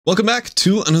Welcome back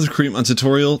to another Create Mod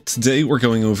tutorial. Today we're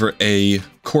going over a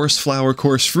chorus flower,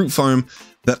 chorus fruit farm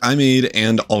that I made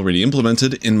and already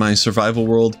implemented in my survival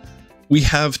world. We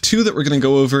have two that we're going to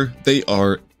go over. They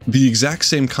are the exact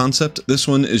same concept. This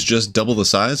one is just double the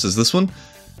size as this one.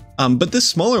 But this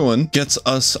smaller one gets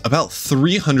us about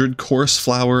 300 chorus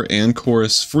flower and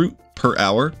chorus fruit per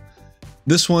hour.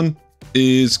 This one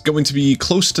is going to be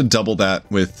close to double that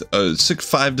with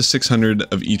 500 to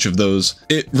 600 of each of those.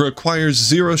 It requires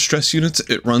 0 stress units.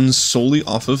 It runs solely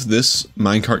off of this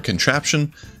Minecart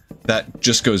Contraption that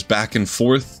just goes back and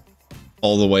forth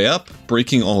all the way up,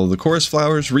 breaking all of the chorus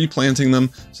flowers, replanting them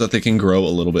so that they can grow a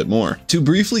little bit more. To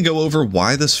briefly go over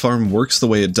why this farm works the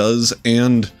way it does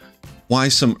and why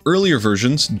some earlier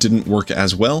versions didn't work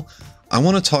as well, I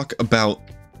want to talk about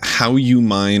how you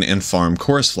mine and farm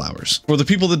chorus flowers. For the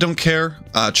people that don't care,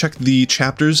 check the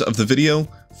chapters of the video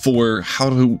for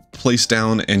how to place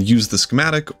down and use the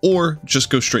schematic, or just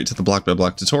go straight to the block by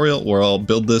block tutorial where I'll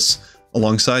build this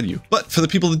alongside you. But for the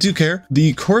people that do care,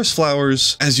 the chorus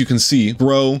flowers, as you can see,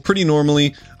 grow pretty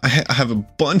normally. I have a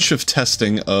bunch of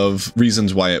testing of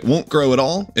reasons why it won't grow at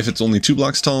all if it's only 2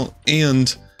 blocks tall,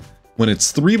 and when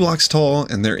it's 3 blocks tall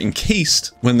and they're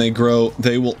encased, when they grow,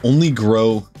 they will only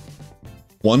grow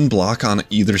 1 block on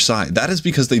either side. That is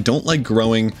because they don't like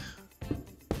growing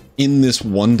in this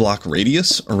 1 block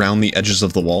radius around the edges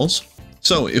of the walls.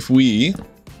 So if we,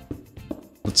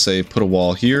 let's say, put a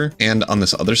wall here and on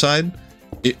this other side,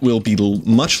 it will be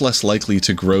much less likely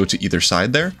to grow to either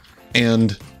side there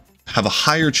and have a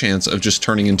higher chance of just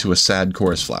turning into a sad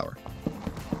chorus flower.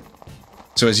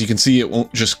 So as you can see, it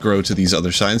won't just grow to these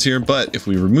other sides here, but if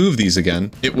we remove these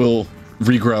again, it will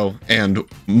regrow and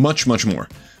much more.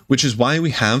 Which is why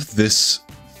we have this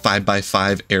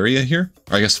 5x5 area here,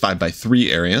 or I guess 5x3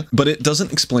 area, but it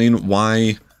doesn't explain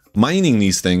why mining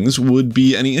these things would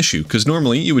be any issue, because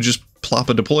normally you would just plop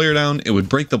a deployer down, it would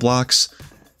break the blocks,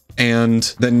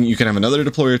 and then you can have another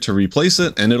deployer to replace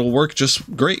it, and it'll work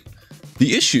just great.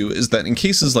 The issue is that in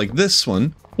cases like this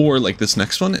one, or like this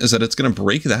next one, is that it's going to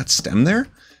break that stem there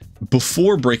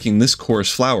before breaking this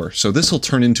chorus flower. So this will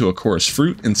turn into a chorus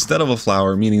fruit instead of a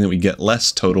flower, meaning that we get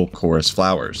less total chorus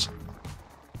flowers.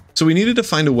 So we needed to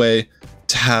find a way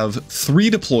to have 3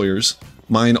 deployers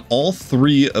mine all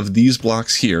 3 of these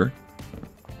blocks here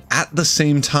at the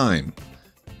same time.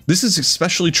 This is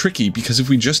especially tricky because if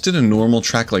we just did a normal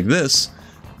track like this,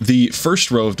 the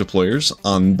first row of deployers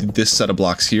on this set of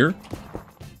blocks here,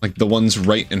 like the ones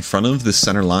right in front of the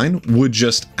center line, would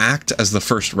just act as the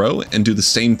first row and do the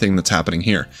same thing that's happening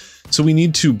here. So we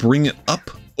need to bring it up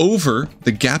over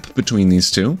the gap between these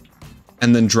two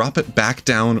and then drop it back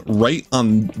down right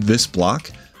on this block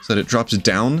so that it drops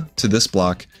down to this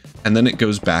block and then it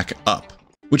goes back up,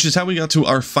 which is how we got to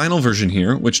our final version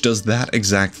here, which does that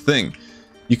exact thing.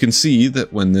 You can see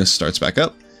that when this starts back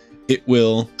up, it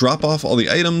will drop off all the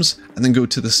items and then go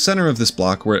to the center of this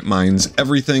block where it mines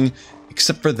everything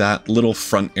except for that little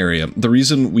front area. The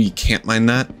reason we can't mine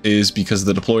that is because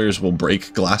the deployers will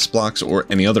break glass blocks, or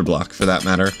any other block for that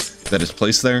matter, that is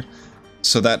placed there.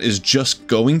 So that is just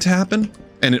going to happen,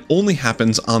 and it only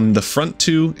happens on the front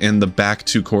 2 and the back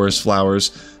 2 chorus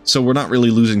flowers, so we're not really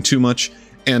losing too much.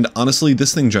 And honestly,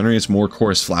 this thing generates more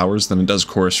chorus flowers than it does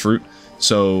chorus fruit,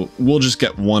 so we'll just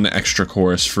get 1 extra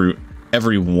chorus fruit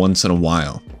every once in a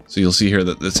while. So you'll see here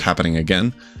that it's happening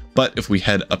again. But if we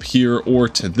head up here or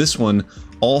to this one,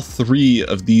 all 3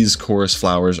 of these chorus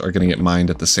flowers are going to get mined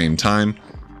at the same time,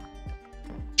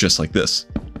 just like this.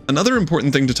 Another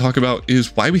important thing to talk about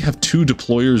is why we have 2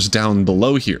 deployers down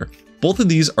below here. Both of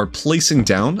these are placing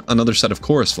down another set of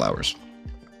chorus flowers.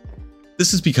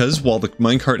 This is because while the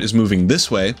minecart is moving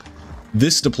this way,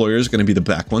 this deployer is going to be the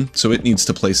back one, so it needs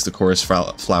to place the chorus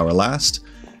flower last.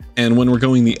 And when we're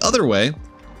going the other way,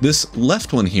 this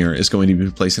left one here is going to be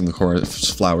placing the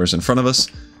chorus flowers in front of us,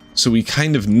 so we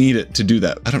kind of need it to do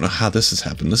that. I don't know how this has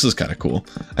happened. This is kind of cool.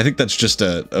 I think that's just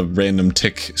a random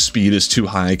tick speed is too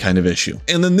high kind of issue.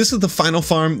 And then this is the final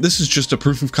farm. This is just a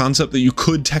proof of concept that you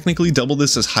could technically double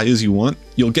this as high as you want.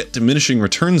 You'll get diminishing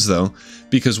returns though,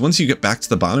 because once you get back to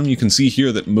the bottom, you can see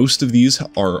here that most of these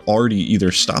are already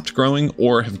either stopped growing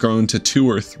or have grown to 2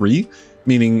 or 3.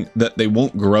 Meaning that they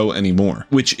won't grow anymore,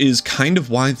 which is kind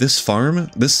of why this farm,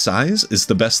 this size, is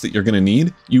the best that you're going to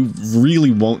need. You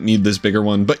really won't need this bigger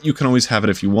one, but you can always have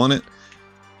it if you want it.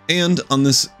 And on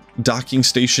this docking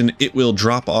station, it will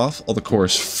drop off all the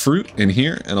chorus fruit in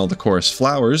here and all the chorus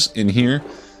flowers in here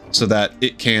so that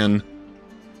it can,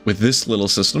 with this little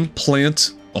system,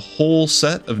 plant a whole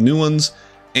set of new ones,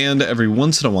 and every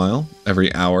once in a while,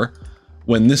 every hour,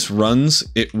 when this runs,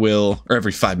 it will, or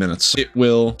every 5 minutes, it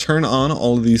will turn on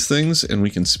all of these things, and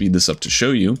we can speed this up to show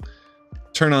you.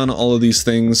 turn on all of these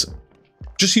things.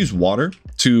 Just use water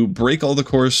to break all the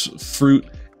coarse fruit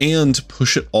and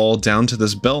push it all down to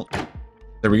this belt.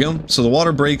 There we go. So the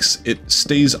water breaks, it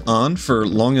stays on for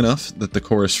long enough that the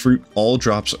coarse fruit all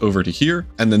drops over to here.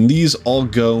 And then these all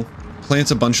go,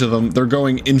 plant a bunch of them. They're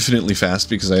going infinitely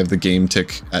fast because I have the game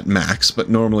tick at max,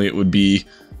 but normally it would be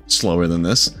slower than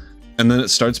this. And then it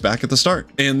starts back at the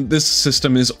start. And this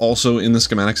system is also in the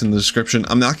schematics in the description.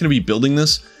 I'm not going to be building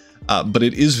this, but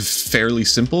it is fairly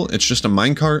simple. It's just a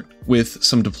minecart with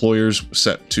some deployers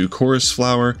set to chorus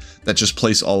flower that just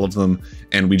place all of them.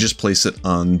 And we just place it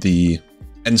on the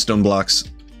endstone blocks,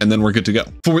 and then we're good to go.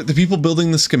 For the people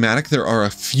building the schematic, there are a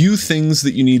few things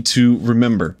that you need to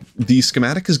remember. The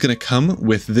schematic is going to come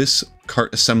with this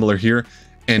cart assembler here,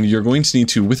 and you're going to need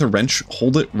to, with a wrench,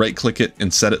 hold it, right click it,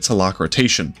 and set it to lock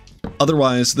rotation.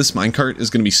 Otherwise, this minecart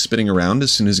is going to be spinning around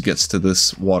as soon as it gets to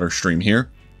this water stream here.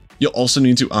 You'll also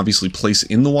need to obviously place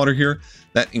in the water here.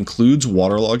 That includes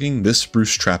waterlogging this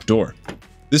Spruce Trapdoor.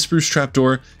 This Spruce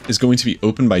Trapdoor is going to be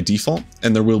open by default,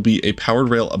 and there will be a powered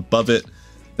rail above it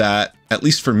that, at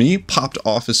least for me, popped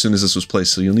off as soon as this was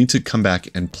placed, so you'll need to come back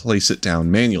and place it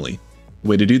down manually. The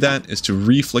way to do that is to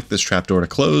re-flick this trapdoor to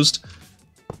closed,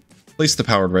 place the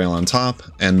powered rail on top,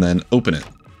 and then open it.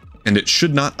 And it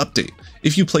should not update.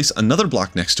 If you place another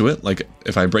block next to it, like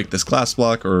if I break this glass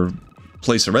block or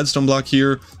place a redstone block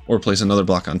here, or place another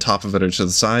block on top of it or to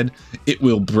the side, it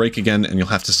will break again and you'll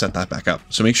have to set that back up.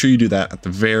 So make sure you do that at the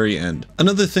very end.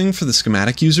 Another thing for the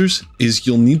schematic users is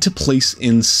you'll need to place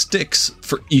in sticks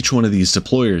for each one of these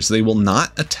deployers. They will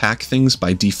not attack things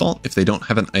by default if they don't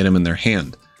have an item in their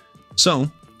hand.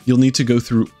 So you'll need to go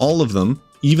through all of them,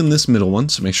 even this middle one,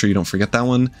 so make sure you don't forget that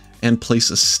one, and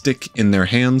place a stick in their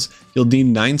hands. You'll need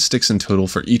 9 sticks in total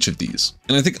for each of these.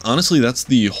 And I think honestly that's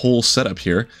the whole setup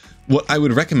here. What I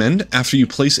would recommend after you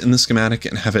place in the schematic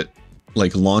and have it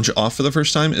like launch off for the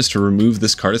first time is to remove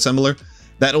this cart assembler.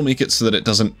 That'll make it so that it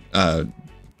doesn't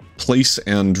place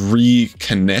and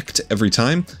reconnect every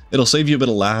time. It'll save you a bit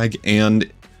of lag, and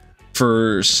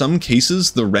for some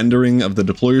cases the rendering of the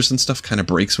deployers and stuff kind of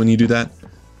breaks when you do that.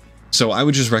 So I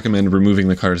would just recommend removing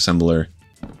the cart assembler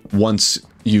once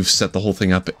you've set the whole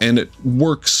thing up and it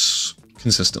works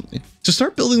consistently. To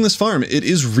start building this farm, it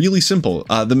is really simple.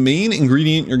 The main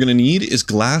ingredient you're going to need is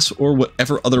glass or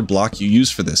whatever other block you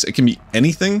use for this. It can be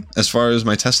anything as far as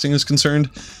my testing is concerned,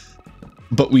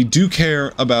 but we do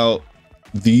care about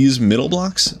these middle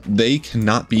blocks. They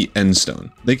cannot be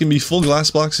endstone. They can be full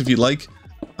glass blocks if you'd like.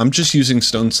 I'm just using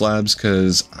stone slabs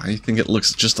because I think it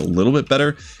looks just a little bit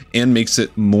better and makes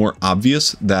it more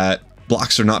obvious that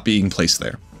blocks are not being placed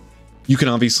there. You can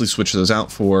obviously switch those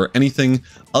out for anything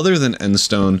other than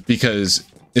endstone, because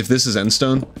if this is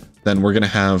endstone, then we're going to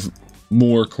have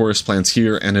more chorus plants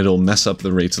here and it'll mess up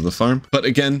the rates of the farm. But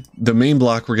again, the main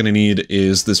block we're going to need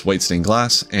is this white stained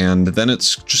glass, and then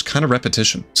it's just kind of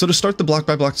repetition. So to start the block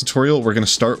by block tutorial, we're going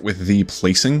to start with the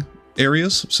placing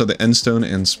areas. So the endstone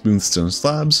and smooth stone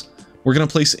slabs. We're going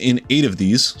to place in 8 of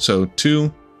these. So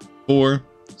 2, 4,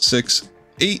 6,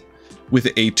 8. With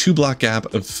a 2-block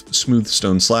gap of smooth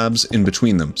stone slabs in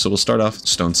between them. So we'll start off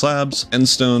stone slabs,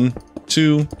 endstone,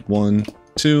 2, 1,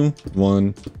 2,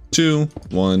 1, 2,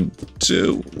 1,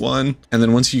 2, 1. And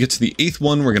then once you get to the 8th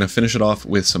one, we're going to finish it off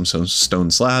with some stone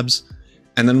slabs.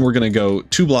 And then we're going to go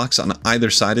 2 blocks on either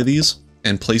side of these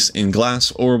and place in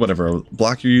glass or whatever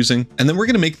block you're using. And then we're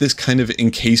going to make this kind of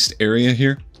encased area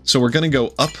here. So we're going to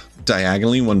go up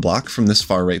diagonally 1 block from this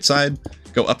far right side,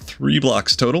 go up 3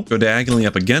 blocks total, go diagonally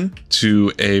up again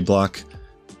to a block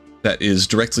that is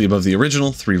directly above the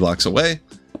original, 3 blocks away,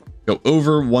 go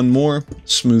over 1 more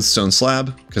smooth stone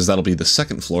slab, because that'll be the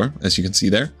 2nd floor, as you can see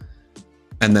there,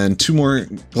 and then 2 more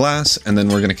glass, and then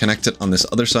we're going to connect it on this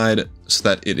other side so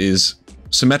that it is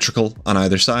symmetrical on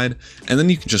either side, and then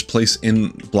you can just place in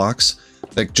blocks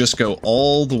that just go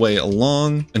all the way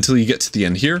along until you get to the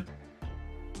end here.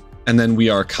 And then we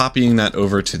are copying that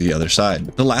over to the other side.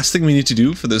 The last thing we need to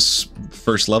do for this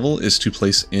first level is to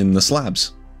place in the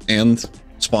slabs and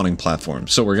spawning platform.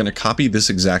 So we're going to copy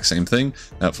this exact same thing.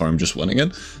 That farm just went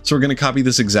again. So we're going to copy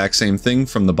this exact same thing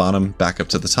from the bottom back up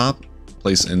to the top,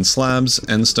 place in slabs,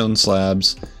 endstone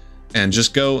slabs, and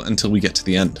just go until we get to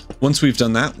the end. Once we've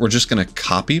done that, we're just going to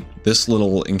copy this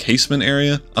little encasement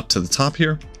area up to the top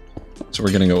here. So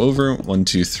we're going to go over 1,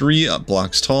 2, 3 up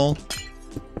blocks tall,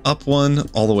 up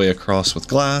 1 all the way across with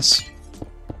glass,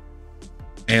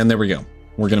 and there we go.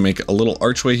 We're going to make a little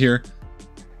archway here,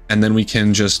 and then we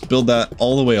can just build that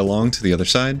all the way along to the other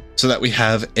side so that we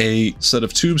have a set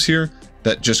of tubes here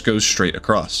that just goes straight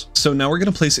across. So now we're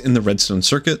going to place in the redstone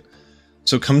circuit.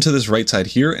 So come to this right side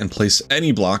here and place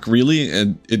any block really,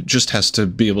 and it just has to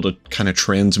be able to kind of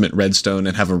transmit redstone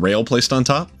and have a rail placed on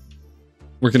top.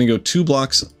 We're going to go 3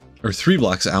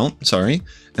 blocks out, sorry,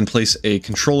 and place a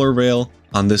controller rail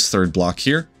on this third block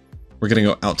here. We're going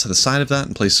to go out to the side of that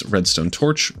and place Redstone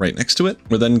Torch right next to it.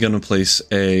 We're then going to place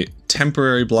a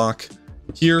temporary block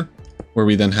here, where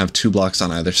we then have 2 blocks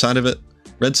on either side of it,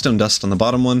 Redstone Dust on the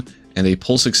bottom one, and a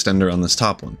pulse extender on this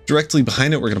top one. Directly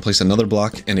behind it, we're going to place another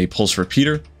block and a pulse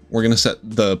repeater. We're going to set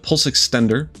the pulse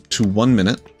extender to 1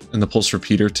 minute and the pulse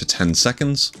repeater to 10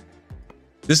 seconds.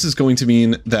 This is going to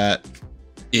mean that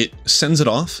it sends it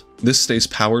off. This stays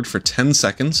powered for 10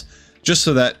 seconds, just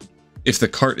so that if the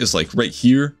cart is like right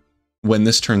here, when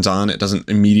this turns on, it doesn't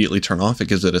immediately turn off. It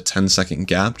gives it a 10-second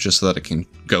gap just so that it can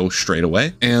go straight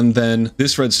away. And then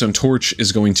this redstone torch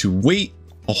is going to wait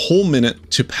a whole minute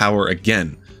to power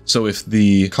again. So if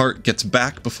the cart gets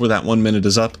back before that 1 minute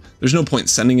is up, there's no point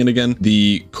sending it again.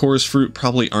 The chorus fruit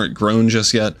probably aren't grown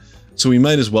just yet, so we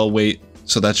might as well wait.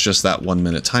 So that's just that 1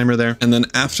 minute timer there. And then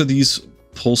after these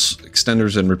pulse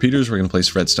extenders and repeaters, we're going to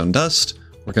place redstone dust.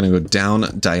 We're going to go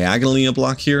down diagonally a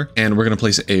block here, and we're going to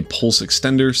place a pulse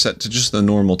extender set to just the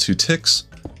normal 2 ticks,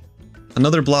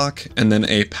 another block, and then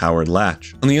a powered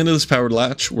latch. On the end of this powered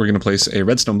latch, we're going to place a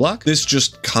redstone block. This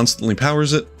just constantly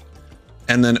powers it.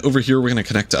 And then over here, we're going to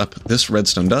connect up this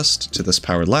redstone dust to this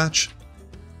powered latch.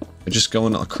 Just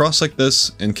going across like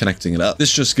this and connecting it up.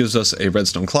 This just gives us a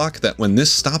redstone clock that when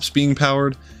this stops being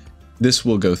powered, this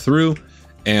will go through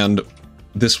and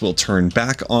this will turn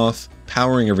back off,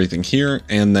 powering everything here,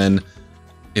 and then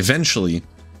eventually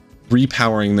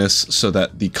repowering this so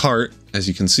that the cart, as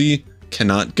you can see,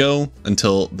 cannot go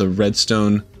until the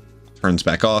redstone turns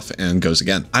back off and goes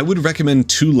again. I would recommend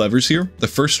 2 levers here. The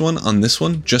first one on this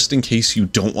one, just in case you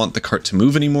don't want the cart to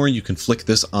move anymore, you can flick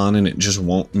this on and it just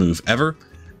won't move ever.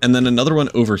 And then another one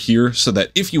over here so that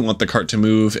if you want the cart to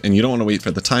move and you don't want to wait for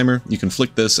the timer, you can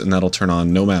flick this and that'll turn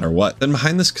on no matter what. Then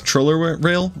behind this controller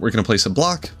rail, we're going to place a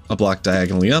block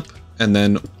diagonally up, and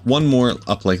then 1 more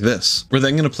up like this. We're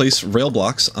then going to place rail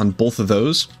blocks on both of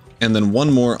those, and then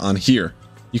 1 more on here.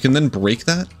 You can then break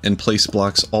that and place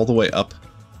blocks all the way up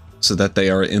so that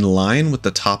they are in line with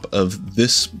the top of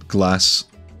this glass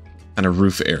kind of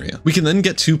roof area. We can then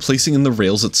get to placing in the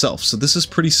rails itself. So this is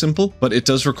pretty simple, but it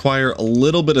does require a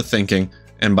little bit of thinking.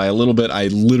 And by a little bit, I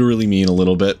literally mean a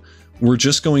little bit. We're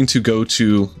just going to go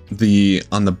to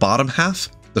on the bottom half,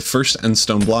 the first end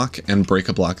stone block, and break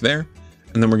a block there.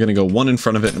 And then we're going to go 1 in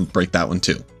front of it and break that one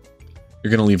too.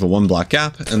 You're going to leave a 1 block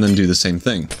gap and then do the same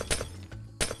thing.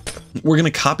 We're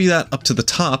going to copy that up to the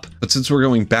top, but since we're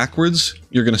going backwards,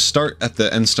 you're going to start at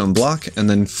the end stone block and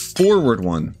then forward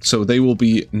 1. So they will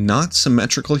be not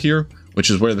symmetrical here, which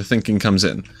is where the thinking comes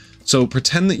in. So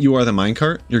pretend that you are the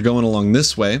minecart. You're going along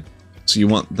this way. So you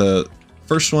want the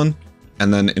first one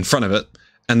and then in front of it.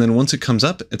 And then once it comes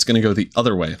up, it's going to go the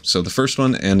other way. So the first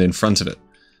one and in front of it.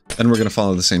 Then we're going to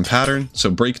follow the same pattern. So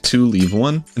break 2, leave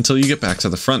 1 until you get back to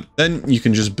the front. Then you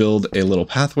can just build a little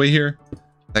pathway here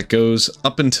that goes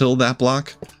up until that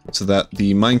block so that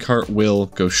the minecart will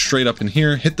go straight up in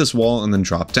here, hit this wall, and then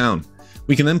drop down.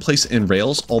 We can then place in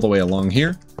rails all the way along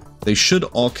here. They should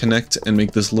all connect and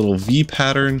make this little V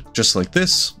pattern just like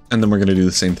this. And then we're going to do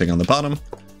the same thing on the bottom.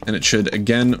 And it should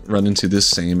again run into this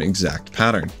same exact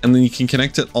pattern. And then you can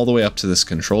connect it all the way up to this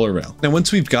controller rail. Now,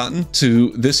 once we've gotten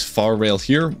to this far rail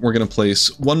here, we're going to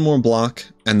place 1 more block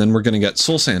and then we're going to get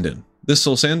soul sand in. This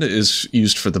soul sand is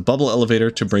used for the bubble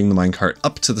elevator to bring the minecart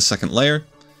up to the second layer.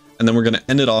 And then we're going to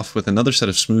end it off with another set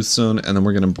of smooth stone. And then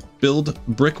we're going to build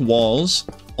brick walls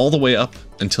all the way up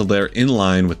until they're in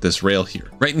line with this rail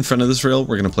here. Right in front of this rail,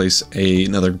 we're going to place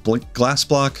another glass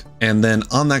block. And then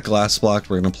on that glass block,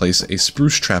 we're going to place a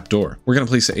spruce trapdoor. We're going to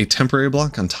place a temporary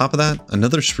block on top of that,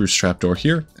 another spruce trapdoor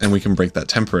here, and we can break that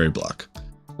temporary block.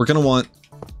 We're going to want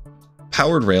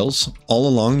powered rails all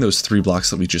along those 3 blocks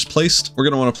that we just placed. We're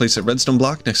going to want to place a redstone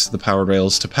block next to the powered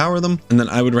rails to power them. And then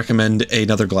I would recommend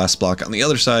another glass block on the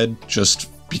other side just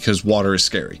because water is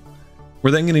scary.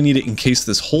 We're then going to need to encase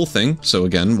this whole thing. So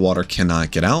again, water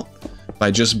cannot get out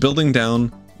by just building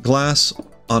down glass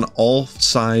on all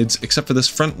sides except for this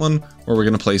front one where we're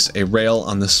going to place a rail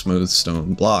on this smooth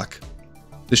stone block.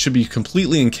 This should be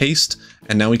completely encased.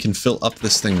 And now we can fill up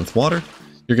this thing with water.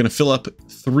 You're going to fill up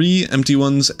 3 empty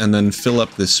ones and then fill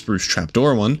up this spruce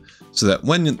trapdoor one so that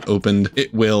when opened,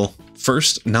 it will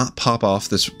first not pop off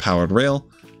this powered rail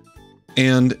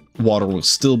and water will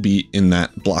still be in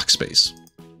that block space.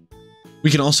 We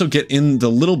can also get in the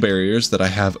little barriers that I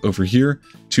have over here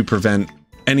to prevent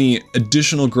any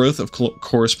additional growth of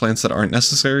chorus plants that aren't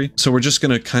necessary. So we're just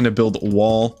going to kind of build a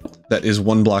wall that is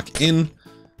 1 block in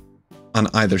on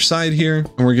either side here,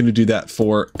 and we're going to do that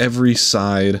for every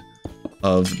side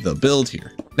of the build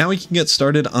here. Now we can get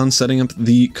started on setting up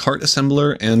the cart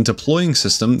assembler and deploying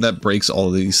system that breaks all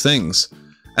of these things.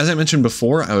 As I mentioned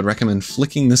before, I would recommend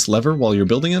flicking this lever while you're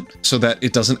building it so that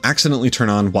it doesn't accidentally turn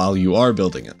on while you are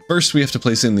building it. First, we have to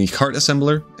place in the cart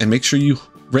assembler and make sure you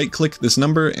right-click this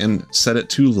number and set it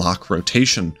to lock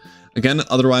rotation. Again,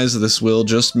 otherwise this will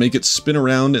just make it spin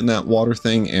around in that water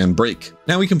thing and break.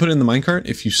 Now we can put in the minecart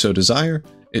if you so desire.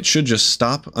 It should just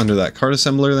stop under that cart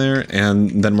assembler there,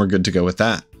 and then we're good to go with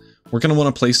that. We're going to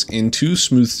want to place in 2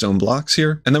 smooth stone blocks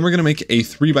here, and then we're going to make a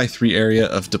 3x3 area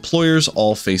of deployers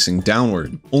all facing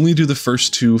downward. Only do the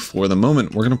first 2 for the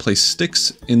moment. We're going to place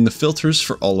sticks in the filters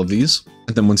for all of these.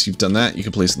 And then once you've done that, you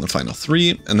can place in the final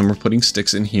 3, and then we're putting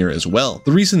sticks in here as well.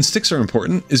 The reason sticks are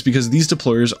important is because these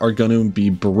deployers are going to be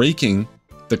breaking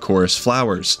the chorus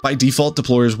flowers. By default,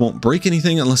 deployers won't break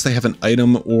anything unless they have an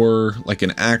item or like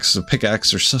an axe, a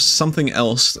pickaxe, or something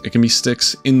else. It can be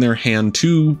sticks in their hand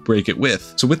to break it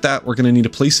with. So with that, we're going to need to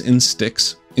place in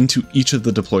sticks into each of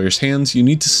the deployer's hands. You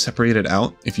need to separate it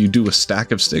out. If you do a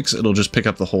stack of sticks, it'll just pick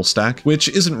up the whole stack, which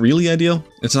isn't really ideal.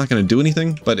 It's not going to do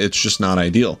anything, but it's just not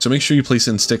ideal. So make sure you place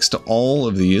in sticks to all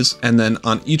of these, and then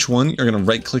on each one, you're going to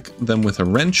right click them with a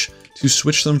wrench to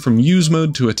switch them from use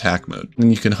mode to attack mode.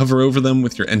 And you can hover over them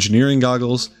with your engineering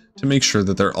goggles to make sure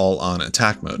that they're all on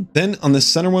attack mode. Then on this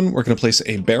center one, we're going to place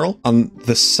a barrel. On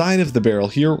the side of the barrel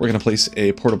here, we're going to place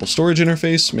a portable storage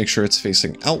interface, make sure it's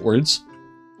facing outwards.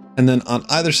 And then on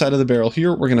either side of the barrel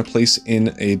here, we're going to place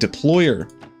in a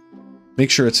deployer. Make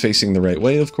sure it's facing the right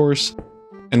way, of course.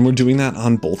 And we're doing that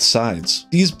on both sides.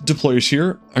 These deployers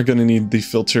here are going to need the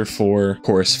filter for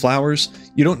chorus flowers.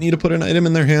 You don't need to put an item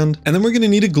in their hand. And then we're going to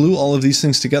need to glue all of these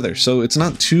things together. So it's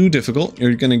not too difficult.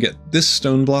 You're going to get this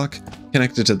stone block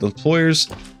connected to the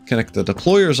deployers, connect the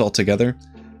deployers all together,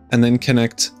 and then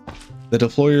connect the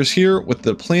deployers here with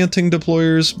the planting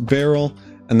deployers, barrel,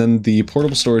 and then the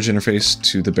portable storage interface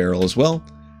to the barrel as well.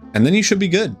 And then you should be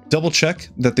good. Double check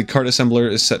that the cart assembler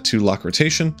is set to lock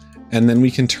rotation, and then we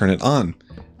can turn it on.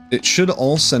 It should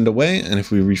all send away, and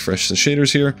if we refresh the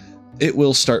shaders here, it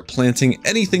will start planting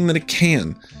anything that it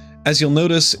can. As you'll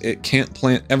notice, it can't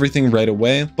plant everything right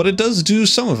away, but it does do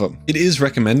some of them. It is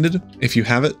recommended, if you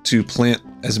have it, to plant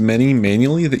as many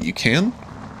manually that you can.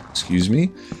 Excuse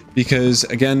me. Because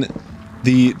again,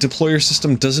 the deployer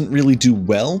system doesn't really do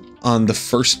well on the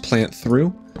first plant through,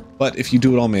 but if you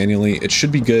do it all manually, it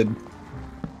should be good.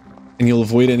 And you'll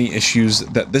avoid any issues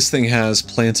that this thing has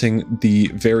planting the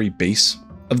very base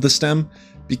of the stem,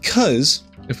 because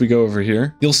if we go over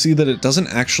here, you'll see that it doesn't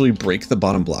actually break the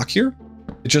bottom block here.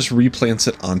 It just replants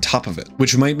it on top of it,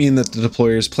 which might mean that the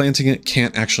deployers planting it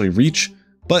can't actually reach.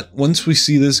 But once we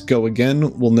see this go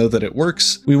again, we'll know that it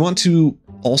works. We want to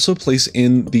also place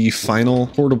in the final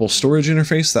portable storage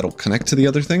interface that'll connect to the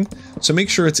other thing. So make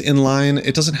sure it's in line.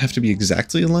 It doesn't have to be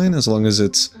exactly in line, as long as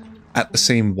it's at the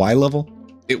same Y level.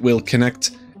 It will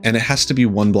connect, and it has to be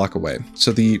 1 block away.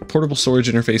 So the portable storage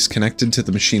interface connected to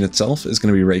the machine itself is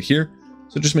going to be right here.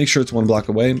 So just make sure it's 1 block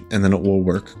away, and then it will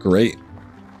work great.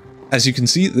 As you can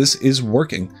see, this is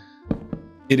working.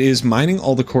 It is mining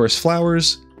all the chorus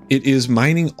flowers. It is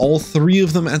mining all 3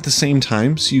 of them at the same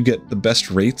time, so you get the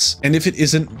best rates. And if it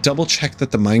isn't, double check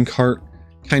that the minecart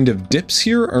kind of dips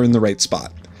here are in the right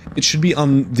spot. It should be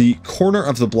on the corner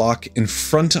of the block in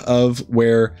front of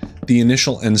where the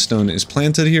initial endstone is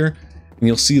planted here. And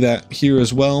you'll see that here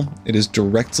as well. It is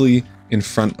directly in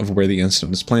front of where the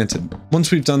endstone is planted.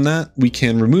 Once we've done that, we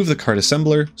can remove the cart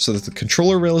assembler so that the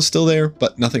controller rail is still there,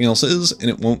 but nothing else is, and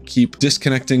it won't keep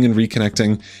disconnecting and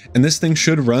reconnecting. And this thing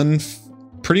should run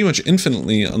pretty much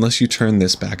infinitely unless you turn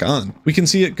this back on. We can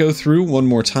see it go through one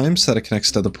more time so that it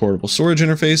connects to the portable storage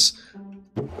interface.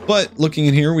 But looking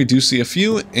in here, we do see a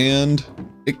few, and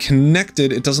it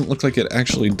connected. It doesn't look like it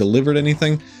actually delivered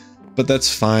anything, but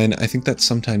that's fine. I think that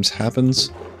sometimes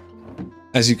happens.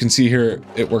 As you can see here,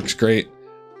 it works great.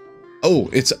 Oh,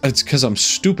 it's because I'm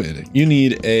stupid. You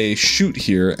need a chute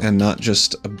here and not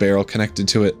just a barrel connected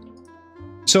to it.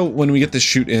 So when we get this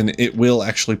chute in, it will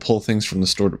actually pull things from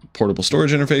the portable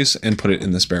storage interface and put it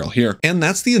in this barrel here. And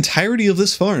that's the entirety of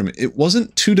this farm. It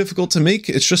wasn't too difficult to make.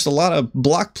 It's just a lot of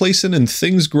block placing and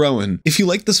things growing. If you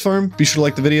like this farm, be sure to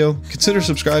like the video, consider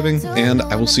subscribing, and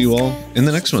I will see you all in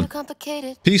the next one.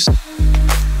 Peace.